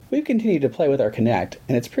We've continued to play with our Kinect,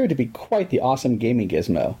 and it's proved to be quite the awesome gaming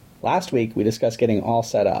gizmo. Last week, we discussed getting all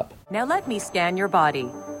set up. Now let me scan your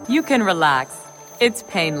body. You can relax. It's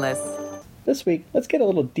painless. This week, let's get a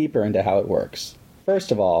little deeper into how it works.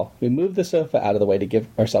 First of all, we moved the sofa out of the way to give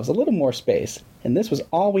ourselves a little more space, and this was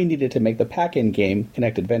all we needed to make the pack-in game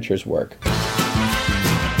Kinect Adventures work.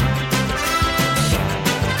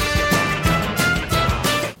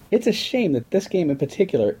 It's a shame that this game in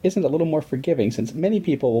particular isn't a little more forgiving, since many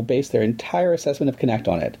people will base their entire assessment of Kinect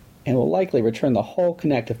on it, and will likely return the whole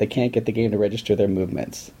Kinect if they can't get the game to register their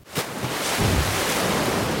movements.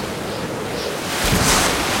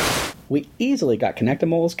 We easily got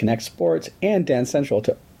Kinectimals, Kinect Sports, and Dance Central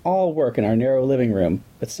to all work in our narrow living room,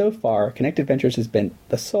 but so far, Kinect Adventures has been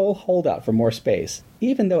the sole holdout for more space,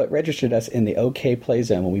 even though it registered us in the OK Play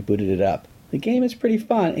Zone when we booted it up. The game is pretty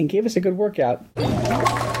fun and gave us a good workout,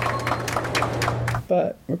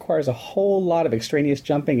 but requires a whole lot of extraneous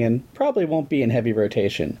jumping and probably won't be in heavy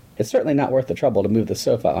rotation. It's certainly not worth the trouble to move the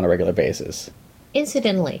sofa on a regular basis.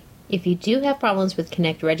 Incidentally, if you do have problems with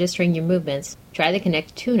Kinect registering your movements, try the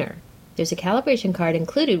Kinect Tuner. There's a calibration card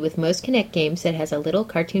included with most Kinect games that has a little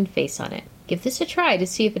cartoon face on it. Give this a try to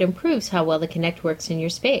see if it improves how well the Kinect works in your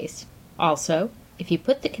space. Also, if you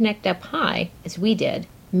put the Kinect up high, as we did,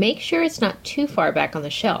 make sure it's not too far back on the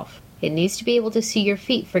shelf. It needs to be able to see your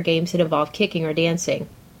feet for games that involve kicking or dancing.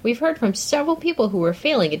 We've heard from several people who were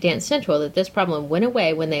failing at Dance Central that this problem went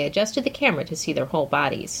away when they adjusted the camera to see their whole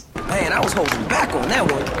bodies. Man, I was holding back on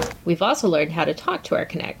that one. We've also learned how to talk to our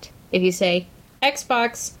Kinect. If you say,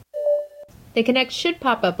 Xbox, the Kinect should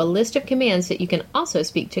pop up a list of commands that you can also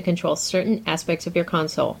speak to control certain aspects of your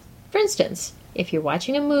console. For instance, if you're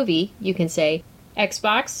watching a movie, you can say,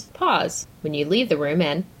 Xbox, pause, when you leave the room,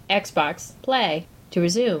 and Xbox, play, to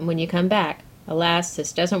resume when you come back. Alas,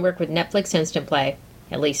 this doesn't work with Netflix Instant Play.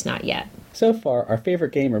 At least not yet. So far, our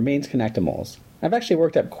favorite game remains Kinectimals. I've actually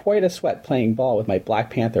worked up quite a sweat playing ball with my Black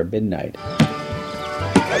Panther Midnight.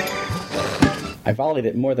 I volleyed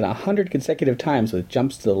it more than 100 consecutive times with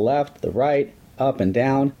jumps to the left, the right, up and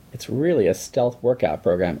down. It's really a stealth workout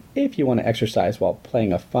program if you want to exercise while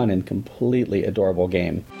playing a fun and completely adorable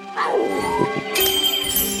game.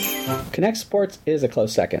 Kinect Sports is a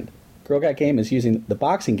close second. Girl Got Game is using the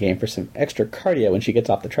boxing game for some extra cardio when she gets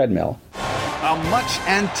off the treadmill. A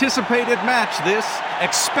much-anticipated match, this.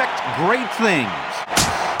 Expect great things.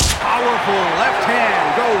 Powerful left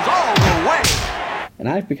hand goes all the way. And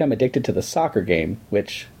I've become addicted to the soccer game,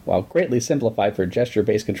 which, while greatly simplified for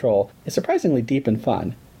gesture-based control, is surprisingly deep and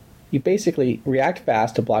fun. You basically react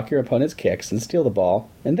fast to block your opponent's kicks and steal the ball,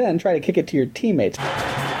 and then try to kick it to your teammates.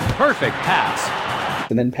 Perfect pass.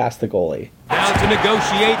 And then pass the goalie. Down to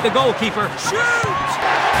negotiate the goalkeeper. Shoot!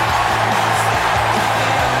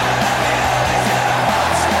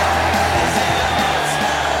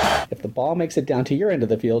 If the ball makes it down to your end of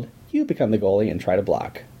the field, you become the goalie and try to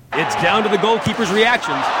block. It's down to the goalkeeper's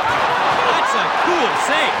reactions. That's a cool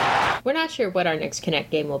save. We're not sure what our next Kinect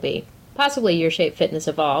game will be. Possibly Your Shape Fitness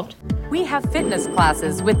Evolved. We have fitness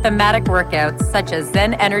classes with thematic workouts such as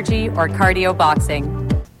Zen Energy or cardio boxing.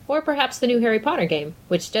 Or perhaps the new Harry Potter game,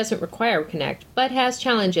 which doesn't require Kinect, but has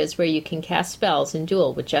challenges where you can cast spells and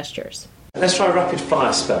duel with gestures. Let's try a rapid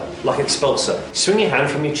fire spell, like Expulsor. Swing your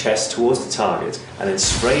hand from your chest towards the target, and then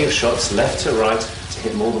spray your shots left to right to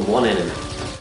hit more than one enemy.